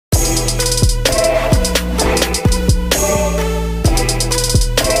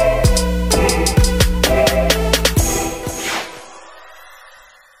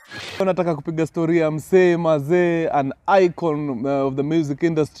Nataka kupiga story ya msee mazee, an icon of the music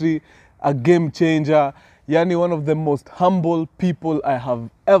industry, a game changer, yani one of the most humble people I have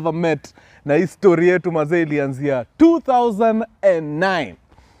ever met. Na hii story yetu mazee ilianzia 2009.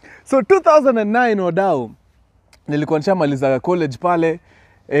 So 2009 wadau, nilikuwa nishamaliza college pale,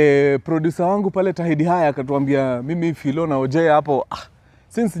 producer wangu pale Tahidi Haya akatuambia mimi Philo na Oje hapo,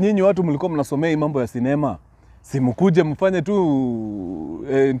 since nyinyi watu mlikuwa mnasomea mambo ya sinema, simukuje mfanye tu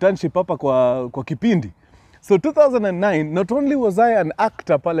internship hapa kwa kipindi. So 2009, not only was I an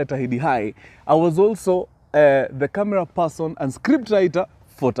actor pale Tahidi High, I was also the camera person and script writer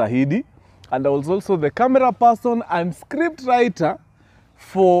for Tahidi, and I was also the camera person and script writer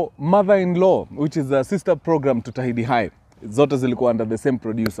for Mother-in-Law, which is a sister program to Tahidi High. Zote zilikuwa under the same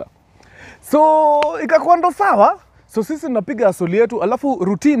producer. So ikakuwa ndo sawa. So sisi tunapiga asoli yetu, alafu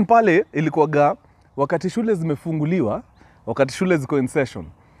routine pale ilikuwaga wakati shule zimefunguliwa, wakati shule ziko in session,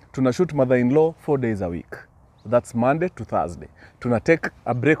 tunashoot Mother-in-Law 4 days a week. That's Monday to Thursday. Tuna take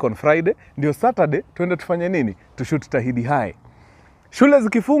a break on Friday, ndio Saturday tuende tufanye nini? To shoot Tahidi High. Shule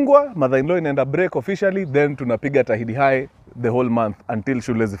zikifungwa, Mother-in-Law inaenda break officially, then tunapiga Tahidi High the whole month until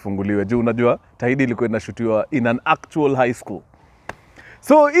shule zifunguliwe. Juu unajua Tahidi ilikuwa inashutiwa in an actual high school.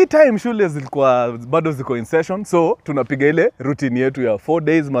 So hii time shule zilikuwa bado ziko in session, so tunapiga ile routine yetu ya 4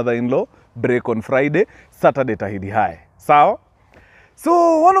 days Mother-in-Law, break on Friday, Saturday Tahidi High. Sawa?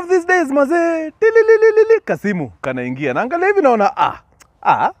 So one of these days mazee, kasimu kanaingia. Naangalia hivi naona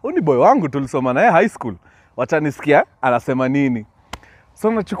huyu ni boy wangu tulisoma naye high school. Wacha nisikia anasema nini.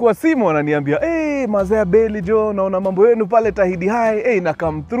 So nachukua simu ananiambia, mazee Abel jo, naona mambo yenu pale Tahidi High, na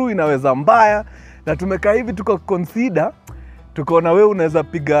come through inaweza mbaya. Na tumekaa hivi tuko consider, tukaona wewe unaweza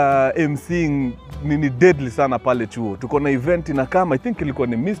piga MCing nini deadly sana pale chuo. Tuko na event na kama I think ilikuwa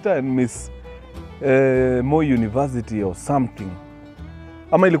ni Mr and Miss Moi University or something.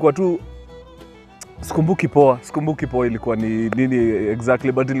 Ama ilikuwa tu sikumbuki poa ilikuwa ni nini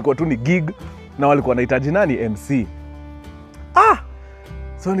exactly, but ilikuwa tu ni gig na walikuwa wanahitaji nani MC.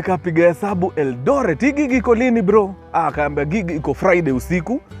 So nikapiga hesabu Eldoret, hii gig iko lini bro? Akaambia gig iko Friday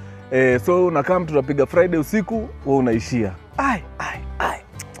usiku. So nakam tutapiga Friday usiku, wewe unaishia.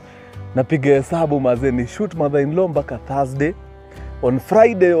 Napiga hesabu mazee, ni shoot Mother-in-Law mpaka Thursday. On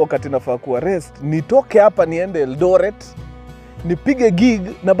Friday wakati nafaa kuwa rest, nitoke hapa niende Eldoret, nipige gig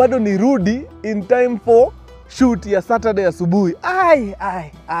na bado nirudi in time for shoot ya Saturday asubuhi.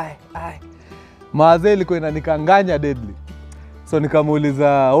 Mazee ilikuwa inanikanganya deadly. So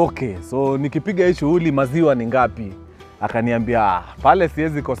nikamuuliza, okay, so nikipiga hii shughuli maziwa ni ngapi? Akaniambia, pale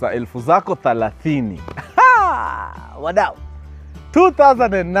siwezi kosa 1000 zako 30. Wadau.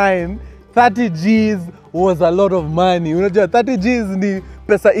 2009, 30 G's was a lot of money. Unajua 30 G's ni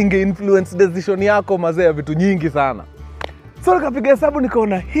pesa inge influence decision yako mazee ya vitu nyingi sana. So nikapiga hesabu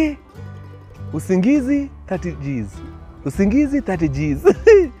nikaona, usingizi 30 G's. Usingizi 30 G's.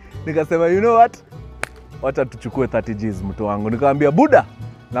 Nikasema, you know what? Wacha tuchukue 30 G's mtu wangu. Nikamwambia buda,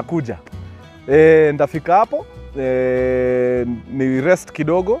 nakuja. Nitafika hapo, ni rest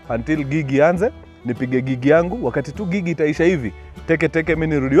kidogo until gig ianze, nipige gig yangu. Wakati tu gig itaisha hivi, teke mimi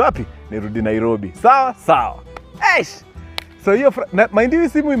nirudi wapi? Nirudi Nairobi. Sawa. So hiyo mind you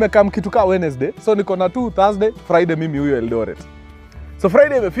simu imekaa kitu ka Wednesday. So niko na tu Thursday, Friday mimi huyo Eldoret. So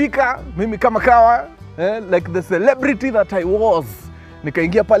Friday imefika, mimi kama kawa, like the celebrity that I was.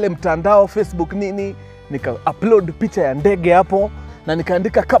 Nikaingia pale mtandao Facebook nini, nika upload picha ya ndege hapo na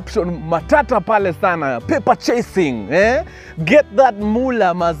nikaandika caption matata pale sana, paper chasing, get that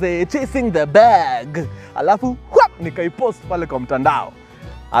mula maze, chasing the bag. Alafu nikaipost pale kwa mtandao.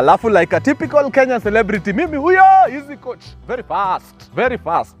 Alafu like a typical Kenyan celebrity, mimi huyo easy coach, very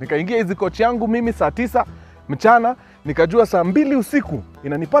fast. Nikaingia easy coach yangu mimi saa 9 mchana, nikajua saa 2 usiku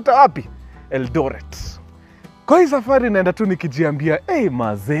inanipata wapi? Eldoret. Kwa hii safari naenda tu nikijiambia,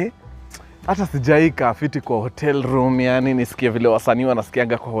 maze, hata sijaika fiti kwa hotel room, yani nisikie vile wasanii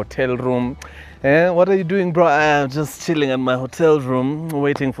wanasikiaga kwa hotel room. What are you doing bro? I'm just chilling at my hotel room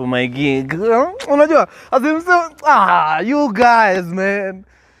waiting for my gig. Unajua, you guys man.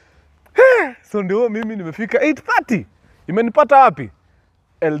 So ndio mimi nimefika 8:30. Imenipata wapi?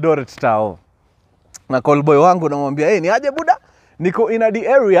 Eldoret Town. Na call boy wangu namwambia, ni aje buda? Niko in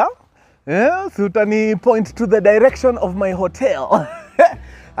the area. So utani point to the direction of my hotel.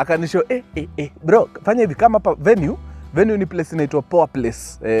 Akanisho, bro, fanya hivi kama hapa venue ni place inaitwa Poa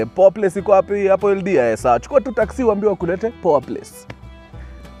Place. Poa Place iko wapi? Hapo LD. Sawa, chukua tu taxi uambie wakulete Poa Place.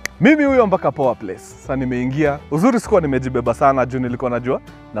 Mimi huyo mpaka Poa Place. Sasa nimeingia. Uzuri sikuwa nimejibeba sana juu nilikuwa najua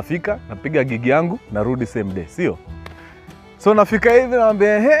nafika, napiga gig yangu, narudi same day, sio? So nafika hivi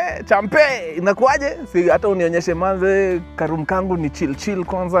naambia champe inakuaje? Si hata unionyeshe manze karum kangu ni chill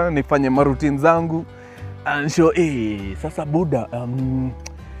kwanza nifanye maroutine zangu. And show sasa buda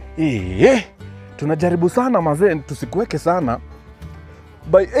tunajaribu sana mazee tusikuweke sana.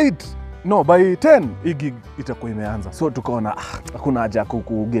 By 10 hii gig itakuwa imeanza. So tukaona hakuna haja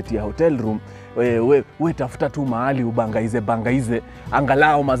kukugetia hotel room. We tafuta tu mahali ubangaize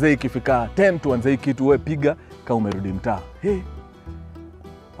angalau mazee ikifika 10 tuanze hii kitu we piga kama umerudi mtaa.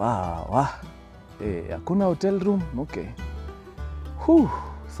 Hakuna hotel room. Okay.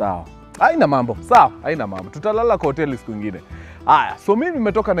 Sawa. Haina mambo. Tutalala kwa hoteli siku nyingine. Haya, so mimi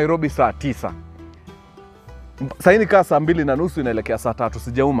nimetoka Nairobi saa 9. Sasa ni saa 2:30 inaelekea saa 3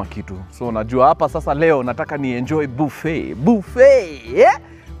 sijauma kitu. So najua hapa sasa leo nataka ni enjoy buffet.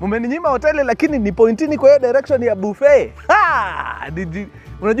 Mumeninyima hoteli lakini ni pointini kwa hiyo direction ya buffet.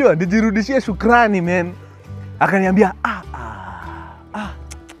 Unajua nijirudishie shukrani man. Akaniambia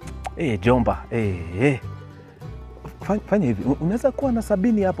jomba fanya hivi, unaweza kuwa na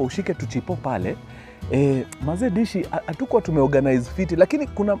 70 hapa ushike tuchipo pale. Mazee dishi hatukuwa tumeorganize fiti lakini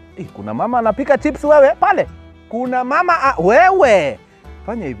kuna mama anapika chips wewe pale. Kuna mama wewe.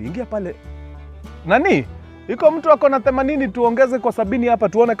 Fanya hivi, ingia pale. Nani? Iko mtu ako na 80 tuongeze kwa 70 hapa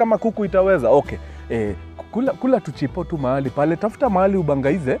tuone kama kuku itaweza. Okay. Kula tuchipo tu mahali pale. Tafuta mahali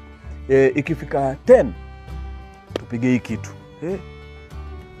ubangaize. Ikifika 10 tupige hii kitu.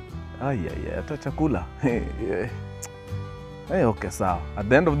 Hata chakula. Okay, sawa. At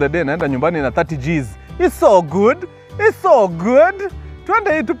the end of the day naenda nyumbani na 30 G's. It's so good.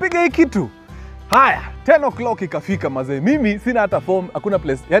 Tuende tupige hii kitu. Haya, 10 o'clock ikafika mazee. Mimi sina hata form, hakuna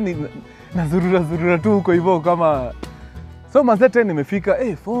place. Yaani nazurura tu huko hivyo kama. So mazee 10 nimefika,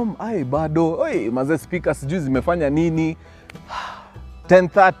 form bado. Mazee speaker sijui zimefanya nini.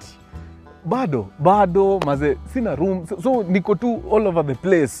 10:30. Bado mazee sina room. So niko tu all over the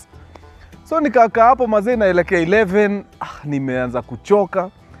place. So nikakaa hapo mazee naelekea 11, nimeanza kuchoka.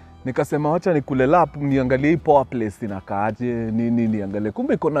 Nikasema wacha nikule lap niangalie hii power place inakaaje nini niangalie.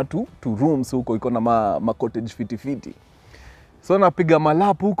 Kumbe iko na two rooms huko, iko na ma cottage fiti. So napiga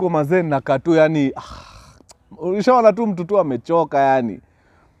malap huko mazee nakaa tu yani ulishaona tu mtu tu amechoka yani.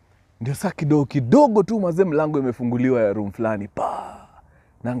 Ndio saa kidogo tu mazee mlango imefunguliwa ya room fulani.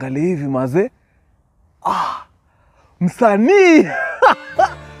 Naangalia hivi mazee. Msanii.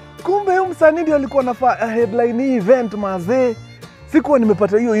 Kumbe huyo msanii ndio alikuwa anafanya headline event mazee. Sikuwa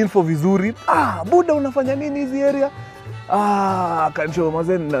nimepata hiyo info vizuri. Buda unafanya nini hizi area? Kancho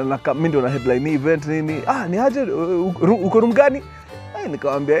mazee mimi ndio na headline event nini? Ni aje uko room gani?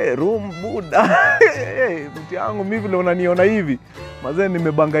 Nikamwambia room buda. Mtu yangu mimi vile unaniona hivi. Mazee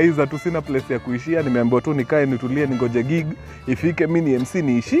nimebangaiza tu sina place ya kuishia. Nimeambiwa tu nikae nitulie ningoje gig ifike mimi ni MC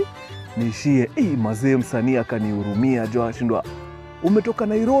niishie. Mazee msanii akanihurumia ashindwa. Umetoka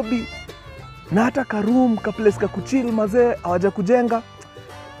Nairobi na hata ka room ka place ka kuchill mazee hawaja kujenga.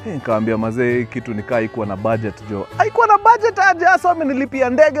 Nikamwambia mazee kitu nikaa ikuwa na budget jo. Haikuwa na budget aje, so wamenilipia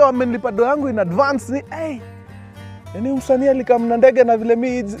ndege, wamenilipa do yangu in advance ni yaani msanii alikamna ndege na vile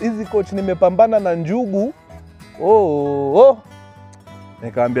mimi hizi coach nimepambana na njugu.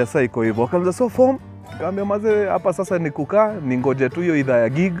 Nikamwambia sasa iko hivyo. Akaanza so form. Nikamwambia mazee hapa sasa ni kukaa ningoje tu hiyo idhaa ya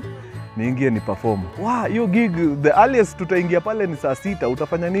gig niingie ni perform. Hiyo gig the earliest tutaingia pale ni saa 6.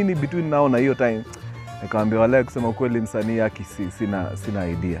 Utafanya nini between now na hiyo time? Nikamwambia wale kusema kweli msanii yake sina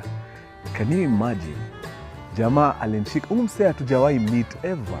idea. Can you imagine? Jamaa alinishika. Msee hatujawahi meet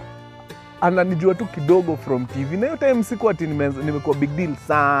ever. Ananijua tu kidogo from TV. Na hiyo time sikuwa ati nimekuwa big deal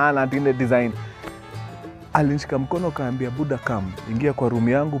sana ati ile design. Alinishika mkono kaambia buda come, ingia kwa room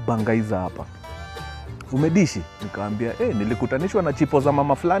yangu bangaiza hapa. Umedishi? Nikamwambia nilikutanishwa na chipo za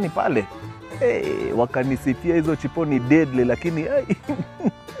mama fulani pale. Wakanisifia hizo chipo ni deadly lakini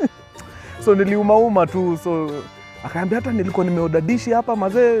so niliuma tu. So akaambia hata nilikuwa nimeorder dishi hapa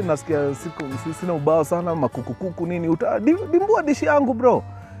mazee, nasikia sina ubao sana makuku nini. Utadimbua dishi yangu bro.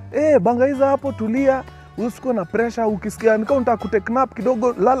 Bangaiza hapo tulia, usiko na pressure, ukisikia nikao unataka kutake nap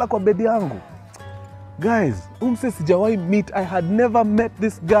kidogo lala kwa bed yangu. Guys, umse sijawahi meet. I had never met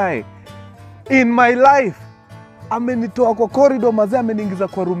this guy in my life. Amenitoa kwa corridor mazee, ameniingiza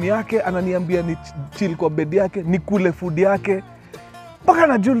kwa room yake, ananiambia ni chill kwa bed yake, nikule food yake. Paka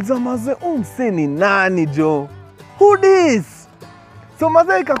najiuliza mazee, umse ni nani jo? Who this? So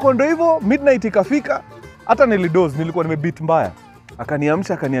mazee ikakondo hivyo, midnight ikafika, hata nilidoze, nilikuwa nimebeat mbaya.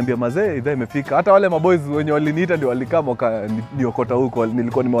 Akaniamsha akaniambia mazee idhaa imefika. Hata wale maboys wenye waliniita ndio walikama wakaniokota huko.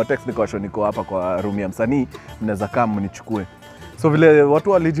 Nilikuwa nimewatext nikawasho niko hapa kwa room ya msanii, mnaweza kama mnichukue. So vile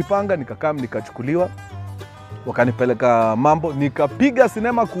watu walijipanga nikakaa nikachukuliwa. Wakanipeleka mambo, nikapiga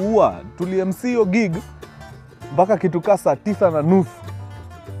sinema kuua. Tuli MC hiyo gig. mpaka kitu kaa saa 9:30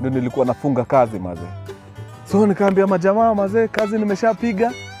 ndio nilikuwa nafunga kazi mazee. So nikaambia majamaa mazee, kazi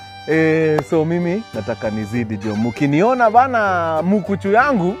nimeshapiga. So mimi nataka nizidi jo. Mkiniona bana mkuchu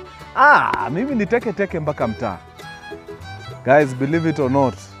yangu, mimi niteke mpaka mtaa. Guys, believe it or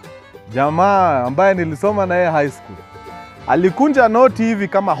not, jamaa ambaye nilisoma na yeye high school alikunja noti hivi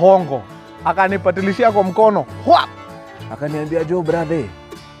kama hongo, akanipatilishia kwa mkono. Akaniambia, "Jo brother,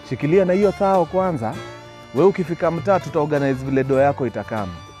 shikilia na hiyo thao kwanza. Wewe ukifika mtaa tutaorganize vile do yako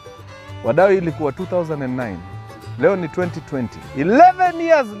itakama." Wadau, ilikuwa 2009. Leo ni 2020. 11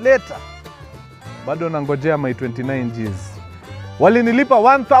 years later. Bado nangojea my 29 Gs. Walinilipa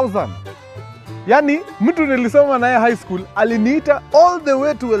 1000. Yani mtu nilisoma naye high school aliniita all the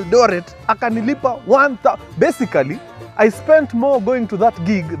way to Eldoret akanilipa 1000. Basically, I spent more going to that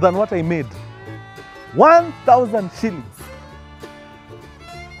gig than what I made. 1000 shillings.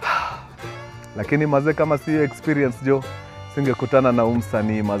 Lakini mazee, kama siyo experience jo, singekutana na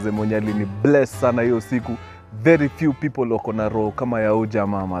umsanii mazee mwenye alini bless sana hiyo siku. Very few people wako na roho kama ya huyu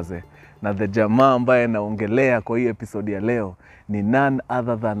jamaa mazee. Na the jamaa ambaye naongelea kwa hii episode ya leo ni none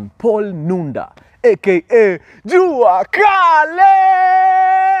other than Paul Nunda, aka Jua Cali.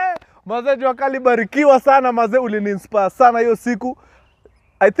 Mazee, Jua Cali, barikiwa sana mazee, ulini-inspire sana hiyo siku.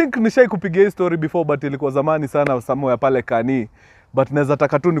 I think nishai kupigia hii story before, but ilikuwa zamani sana, somewhere pale Kani. But naweza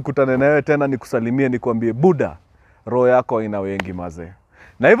taka tu nikutane na wewe tena, nikusalimie, nikwambie Buda, roho yako ina wengi mazee.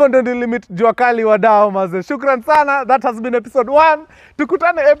 Na hivyo ndio limit Jua Cali wadau mazee. Shukran sana. That has been episode 1.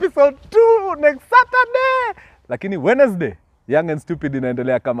 Tukutane episode 2 next Saturday. Lakini Wednesday, Young and Stupid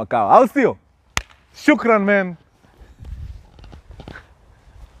inaendelea kama kawa. Au sio? Shukran man.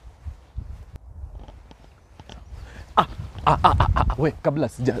 We, kabla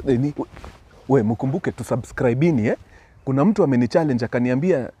sija we mkumbuke tu subscribe Kuna mtu ameni-challenge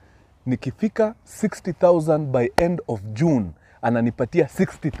akaniambia nikifika 60,000 by end of June ananipatia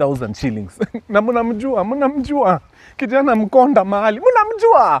 60,000 shillings. Na mnamjua kijana mkonda mahali,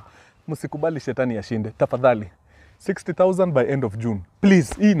 mnamjua. Msikubali shetani ashinde tafadhali. 60,000 by end of June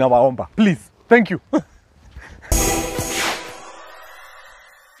please, hii nawaomba please. Thank you.